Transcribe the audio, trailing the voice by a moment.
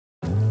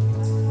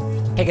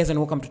Hey guys, and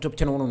welcome to Top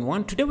Channel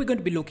 101. Today we're going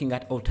to be looking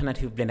at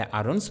alternative Blender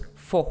add-ons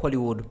for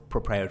Hollywood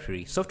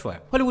proprietary software.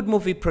 Hollywood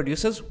movie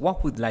producers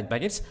work with large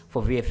budgets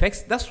for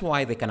VFX. That's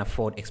why they can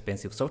afford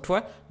expensive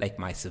software like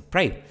Massive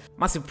Prime.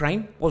 Massive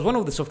Prime was one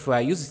of the software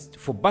used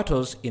for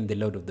battles in The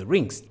Lord of the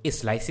Rings.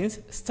 Its license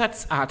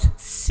starts at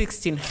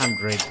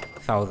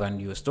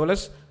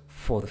 $1,600,000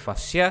 for the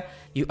first year.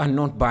 You are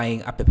not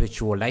buying a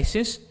perpetual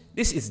license.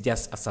 This is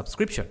just a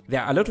subscription.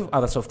 There are a lot of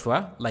other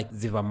software like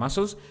Ziva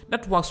Muscles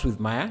that works with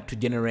Maya to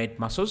generate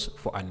muscles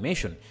for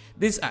animation.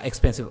 These are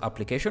expensive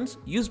applications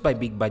used by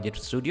big budget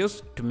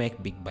studios to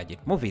make big budget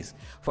movies.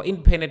 For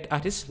independent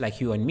artists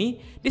like you and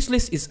me, this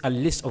list is a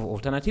list of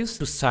alternatives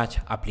to such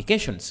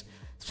applications,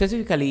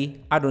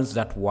 specifically add-ons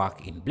that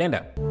work in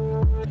Blender.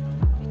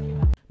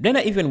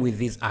 Blender, even with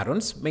these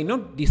add-ons, may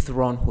not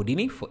dethrone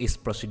Houdini for its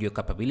procedural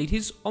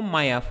capabilities or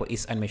Maya for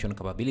its animation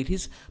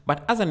capabilities,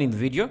 but as an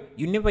individual,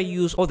 you never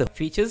use all the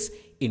features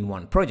in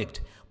one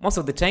project. Most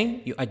of the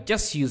time, you are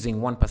just using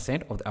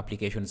 1% of the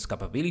application's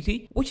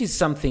capability, which is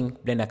something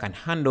Blender can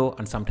handle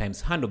and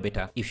sometimes handle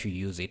better if you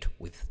use it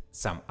with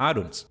some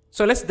add-ons.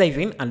 So let's dive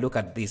in and look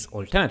at these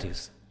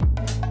alternatives.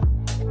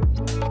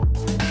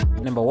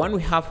 Number 1,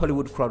 we have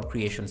Hollywood crowd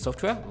creation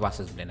software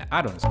versus Blender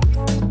add-ons.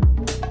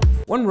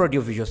 One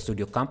audiovisual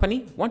studio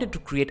company wanted to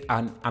create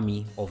an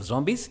army of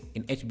zombies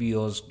in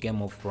HBO's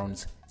Game of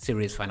Thrones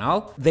series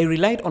finale. They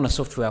relied on a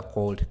software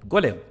called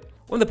Golem.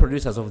 When the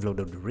producers of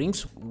Lord of the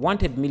Rings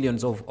wanted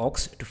millions of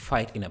orcs to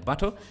fight in a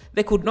battle,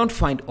 they could not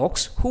find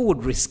orcs who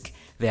would risk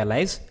their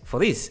lives for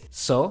this.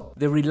 So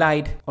they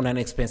relied on an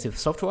expensive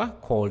software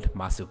called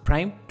Massive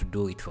Prime to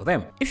do it for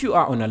them. If you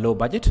are on a low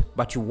budget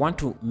but you want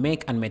to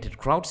make animated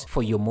crowds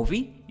for your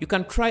movie, you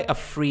can try a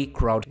free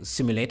crowd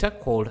simulator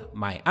called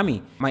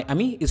MyArmy.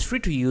 MyArmy is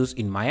free to use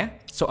in Maya,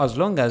 so as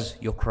long as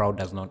your crowd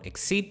does not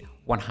exceed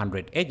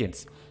 100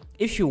 agents.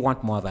 If you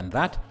want more than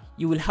that,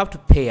 you will have to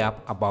pay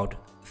up about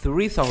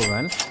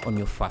 $3,000 on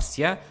your first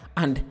year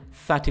and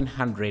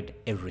 $1,300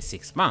 every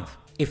 6 months.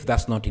 If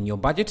that's not in your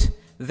budget,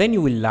 then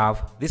you will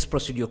love this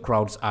Procedural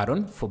Crowds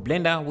add-on for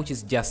Blender, which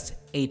is just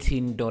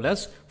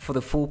 $18 for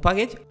the full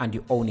package and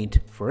you own it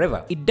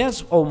forever. It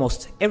does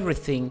almost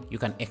everything you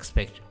can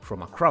expect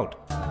from a crowd.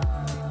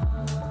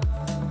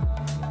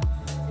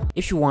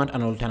 If you want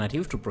an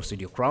alternative to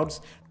Procedural Crowds,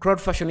 Crowd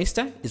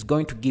Fashionista is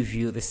going to give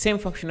you the same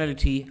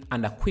functionality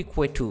and a quick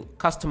way to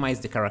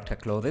customize the character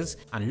clothes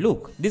and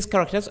look. These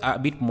characters are a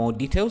bit more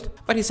detailed,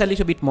 but it's a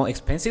little bit more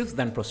expensive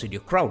than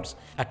Procedural Crowds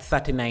at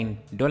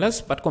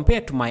 $39, but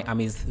compared to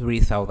MyArmy's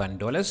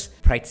 $3,000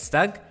 price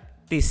tag,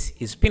 this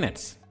is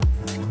peanuts.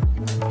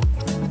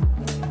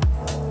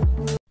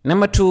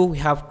 Number 2, we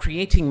have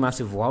creating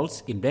massive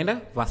worlds in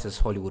Blender versus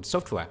Hollywood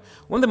software.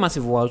 When the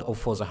massive world of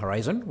Forza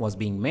Horizon was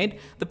being made,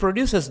 the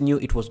producers knew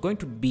it was going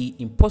to be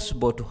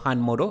impossible to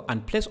hand model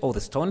and place all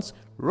the stones,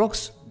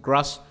 rocks,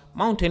 grass,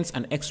 mountains,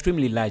 and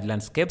extremely large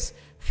landscapes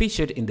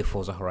featured in the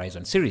Forza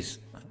Horizon series.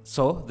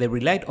 So they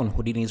relied on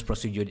Houdini's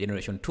procedural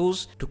generation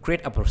tools to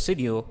create a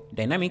procedural,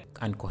 dynamic,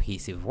 and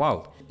cohesive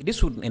world.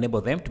 This would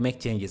enable them to make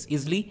changes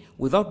easily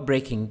without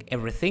breaking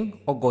everything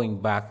or going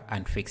back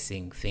and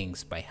fixing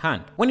things by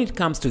hand. When it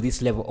comes to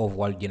this level of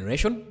world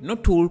generation, no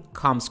tool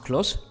comes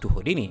close to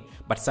Houdini,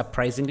 but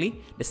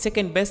surprisingly, the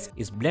second best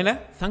is Blender.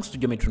 Thanks to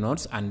geometry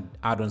nodes and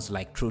add-ons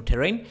like True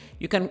Terrain,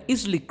 you can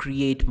easily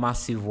create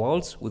massive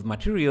worlds with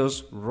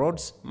materials,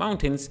 roads,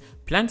 mountains,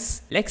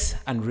 plants, lakes,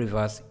 and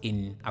rivers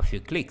in a few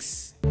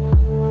clicks.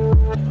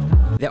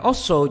 There are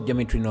also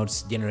geometry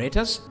nodes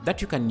generators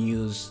that you can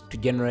use to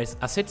generate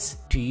assets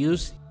to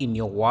use in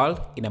your world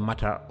in a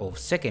matter of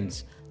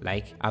seconds,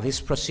 like this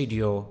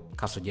procedural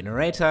castle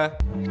generator,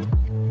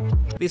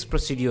 this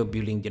procedural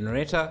building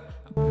generator,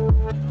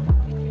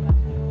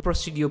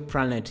 procedural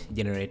planet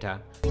generator,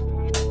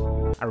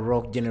 a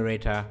rock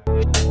generator,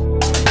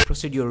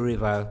 procedural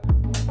river,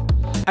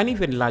 and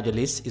even larger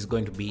list is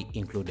going to be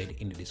included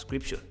in the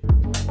description.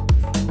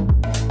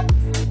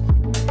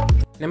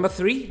 Number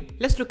 3,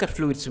 let's look at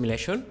fluid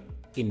simulation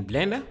in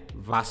Blender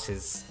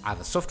versus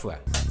other software.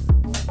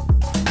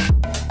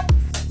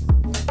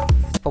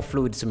 For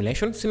fluid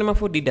simulation, Cinema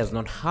 4D does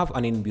not have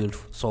an inbuilt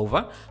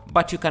solver,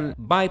 but you can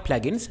buy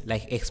plugins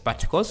like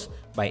Xparticles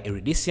by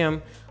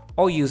Iridium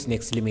or use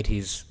Next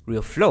Limity's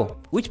RealFlow,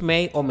 which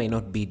may or may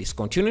not be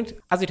discontinued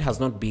as it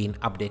has not been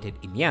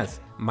updated in years.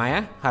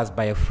 Maya has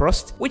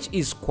Biofrost, which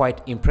is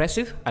quite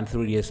impressive, and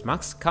 3ds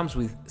Max comes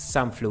with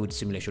some fluid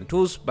simulation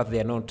tools, but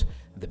they are not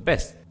the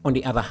best. On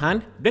the other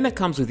hand, Blender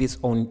comes with its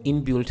own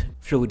inbuilt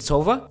fluid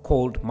solver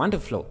called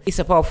Mantaflow. It's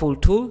a powerful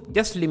tool,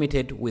 just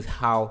limited with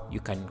how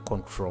you can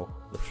control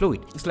the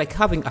fluid. It's like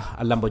having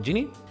a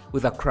Lamborghini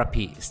with a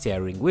crappy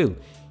steering wheel.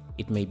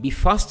 It may be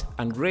fast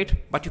and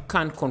great, but you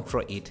can't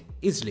control it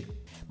easily.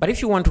 But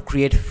if you want to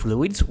create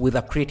fluids with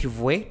a creative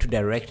way to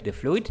direct the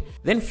fluid,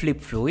 then Flip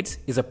Fluids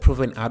is a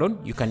proven add-on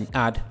you can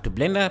add to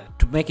Blender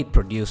to make it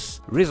produce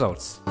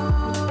results.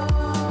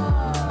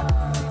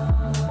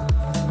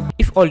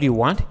 If all you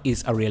want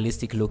is a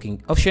realistic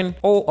looking ocean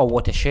or a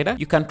water shader,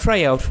 you can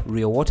try out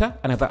CREA Water,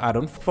 another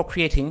add-on for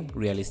creating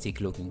realistic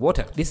looking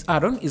water. This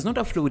add-on is not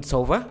a fluid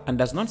solver and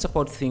does not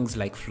support things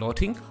like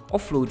floating or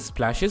fluid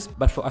splashes,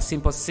 but for a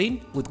simple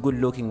scene with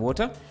good looking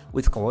water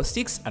with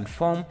caustics and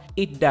foam,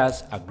 it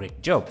does a great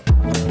job.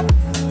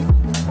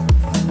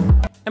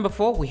 Number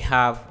 4, we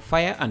have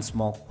fire and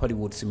smoke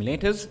Hollywood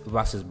simulators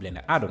versus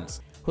Blender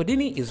add-ons.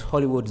 Houdini is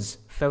Hollywood's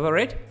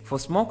favorite for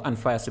smoke and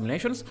fire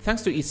simulations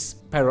thanks to its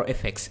pyro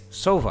effects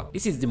solver.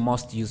 This is the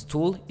most used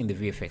tool in the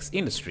VFX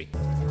industry.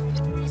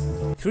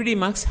 3D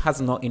Max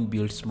has no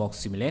inbuilt smoke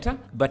simulator,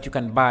 but you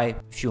can buy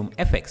Fume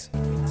FX.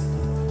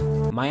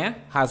 Maya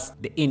has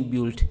the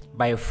inbuilt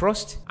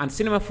Biofrost, and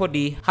Cinema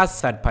 4D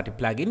has third-party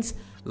plugins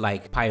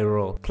like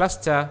Pyro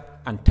Cluster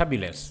and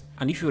Turbulence.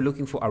 And if you're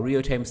looking for a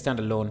real-time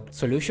standalone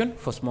solution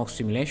for smoke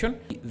simulation,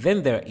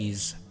 then there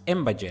is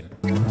Embergen.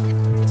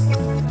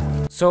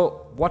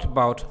 So what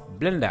about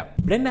Blender?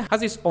 Blender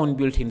has its own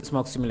built-in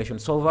smoke simulation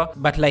solver,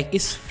 but like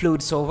its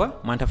fluid solver,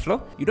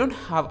 MantaFlow, you don't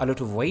have a lot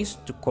of ways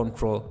to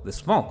control the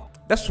smoke.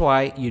 That's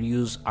why you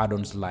use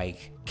add-ons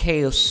like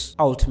Chaos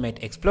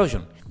Ultimate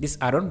Explosion. This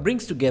add-on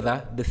brings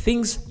together the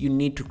things you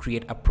need to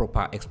create a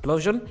proper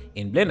explosion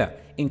in Blender,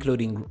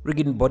 including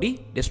rigging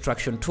body,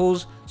 destruction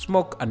tools,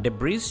 smoke and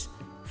debris,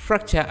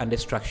 fracture and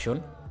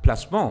destruction,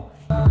 plus more.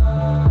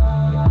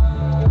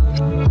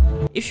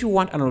 If you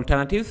want an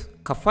alternative,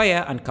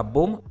 Kafire and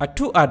Kaboom are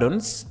two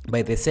add-ons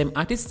by the same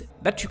artist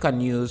that you can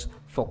use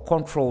for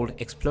controlled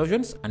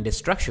explosions and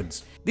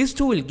destructions. These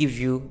two will give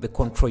you the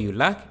control you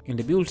lack in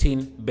the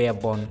built-in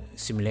bare-bone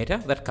simulator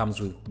that comes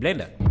with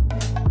Blender.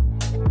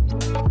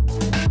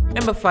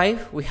 Number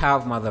 5, we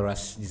have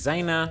Motherless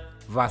Designer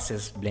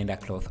versus Blender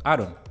Cloth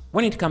add-on.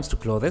 When it comes to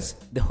clothes,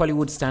 the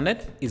Hollywood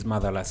standard is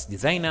Motherless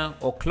Designer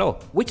or CLO,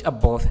 which are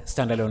both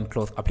standalone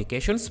cloth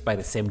applications by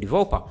the same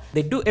developer.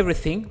 They do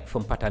everything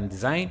from pattern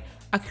design,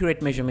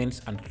 accurate measurements,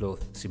 and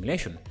cloth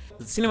simulation.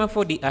 The Cinema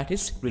 4D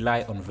artists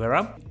rely on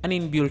Vera, an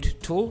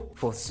inbuilt tool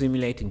for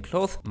simulating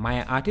cloth.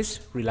 Maya artists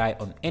rely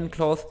on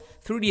Encloth.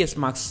 3ds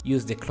Max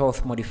use the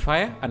cloth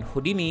modifier, and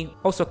Houdini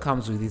also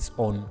comes with its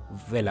own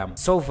Vellum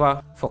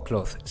solver for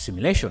cloth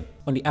simulation.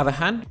 On the other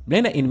hand,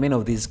 Blender in many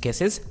of these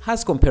cases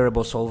has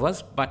comparable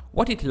solvers, but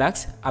what it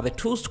lacks are the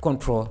tools to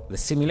control the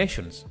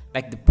simulations,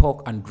 like the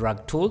poke and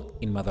drag tool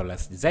in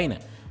Motherless Designer.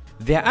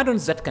 There are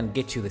add-ons that can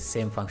get you the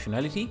same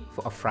functionality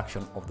for a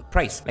fraction of the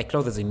price, like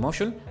Clothes in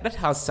Motion that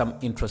has some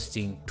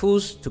interesting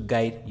tools to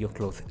guide your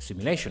cloth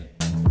simulation.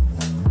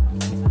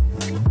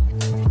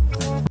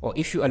 Or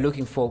if you are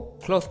looking for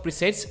cloth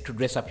presets to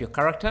dress up your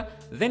character,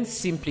 then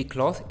Simply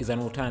Cloth is an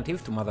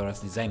alternative to Motherless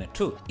Designer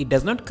too. It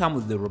does not come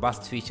with the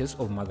robust features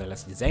of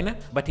Motherless Designer,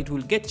 but it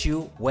will get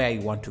you where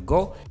you want to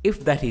go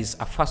if that is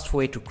a fast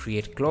way to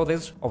create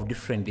clothes of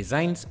different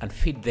designs and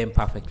fit them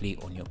perfectly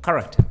on your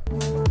character.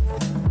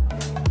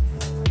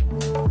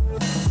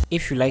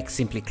 If you like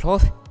Simply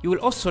Cloth, you will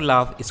also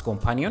love its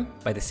companion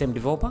by the same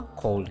developer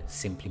called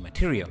Simply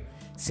Material.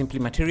 Simply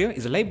Material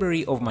is a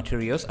library of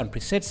materials and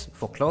presets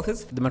for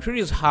clothes. The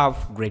materials have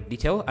great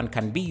detail and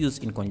can be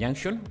used in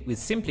conjunction with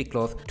Simply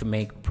Cloth to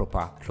make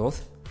proper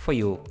cloth for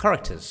your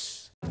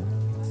characters.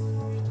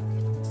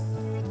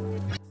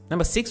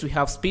 Number 6, we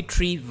have Speed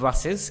Tree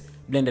versus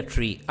Blender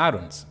Tree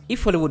add-ons.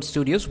 If Hollywood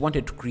studios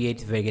wanted to create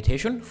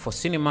vegetation for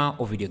cinema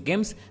or video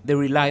games, they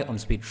rely on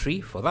Speed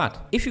Tree for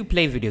that. If you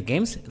play video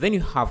games, then you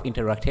have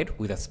interacted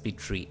with a Speed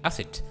Tree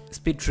asset.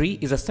 Speed Tree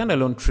is a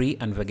standalone tree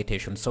and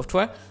vegetation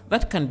software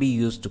that can be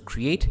used to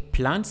create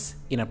plants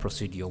in a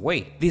procedural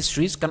way. These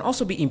trees can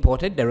also be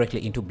imported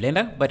directly into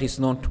Blender, but it's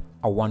not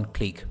a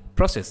one-click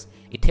process.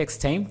 It takes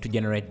time to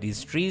generate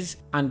these trees,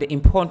 and the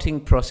importing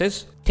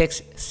process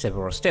takes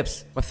several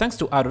steps. But thanks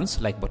to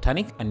add-ons like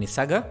Botanic and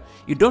Nisaga,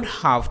 you don't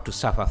have to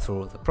suffer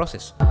through the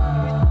process.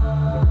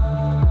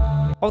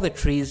 All the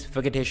trees,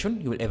 vegetation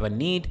you will ever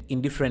need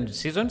in different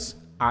seasons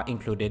are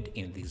included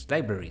in these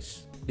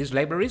libraries. These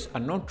libraries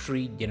are not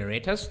tree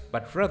generators,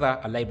 but rather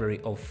a library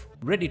of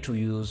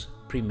ready-to-use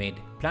pre-made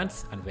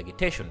plants and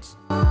vegetations.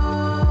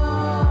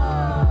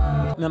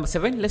 Number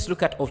 7, let's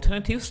look at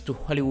alternatives to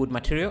Hollywood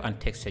material and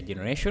texture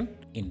generation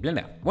in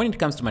Blender. When it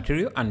comes to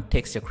material and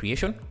texture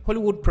creation,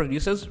 Hollywood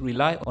producers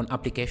rely on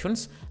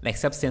applications like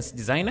Substance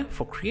Designer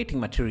for creating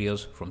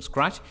materials from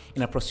scratch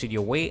in a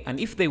procedural way, and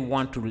if they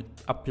want to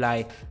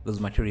apply those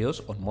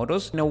materials on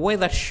models in a way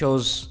that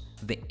shows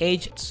the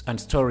age and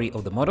story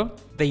of the model,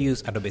 they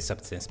use Adobe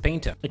Substance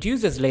Painter. It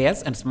uses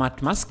layers and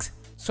smart masks,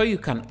 so you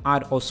can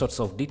add all sorts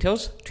of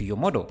details to your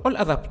model. All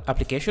other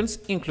applications,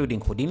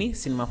 including Houdini,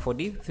 Cinema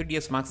 4D,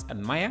 3ds Max,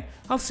 and Maya,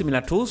 have similar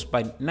tools,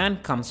 but none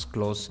comes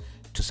close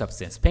to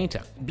Substance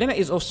Painter. Blender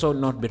is also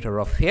not better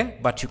off here,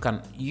 but you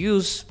can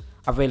use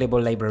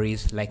available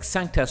libraries like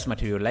Sanctus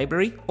Material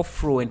Library or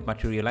Fluent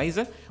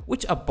Materializer,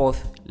 which are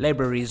both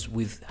libraries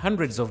with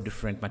hundreds of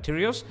different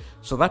materials,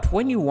 so that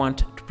when you want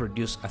to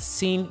produce a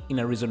scene in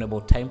a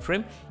reasonable time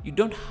frame, you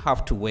don't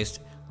have to waste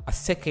a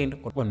second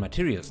on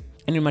materials.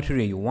 Any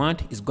material you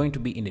want is going to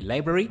be in the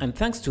library, and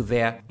thanks to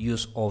their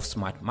use of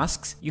smart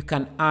masks, you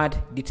can add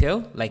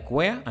detail like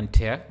wear and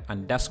tear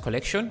and dust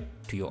collection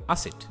to your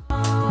asset.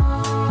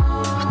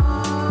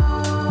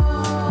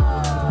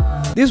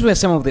 These were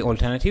some of the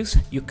alternatives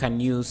you can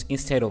use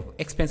instead of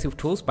expensive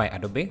tools by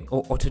Adobe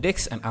or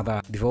Autodesk and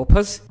other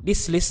developers.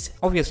 This list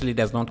obviously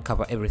does not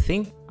cover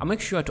everything. I'll make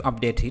sure to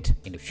update it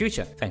in the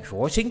future. Thanks for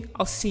watching.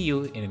 I'll see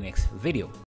you in the next video.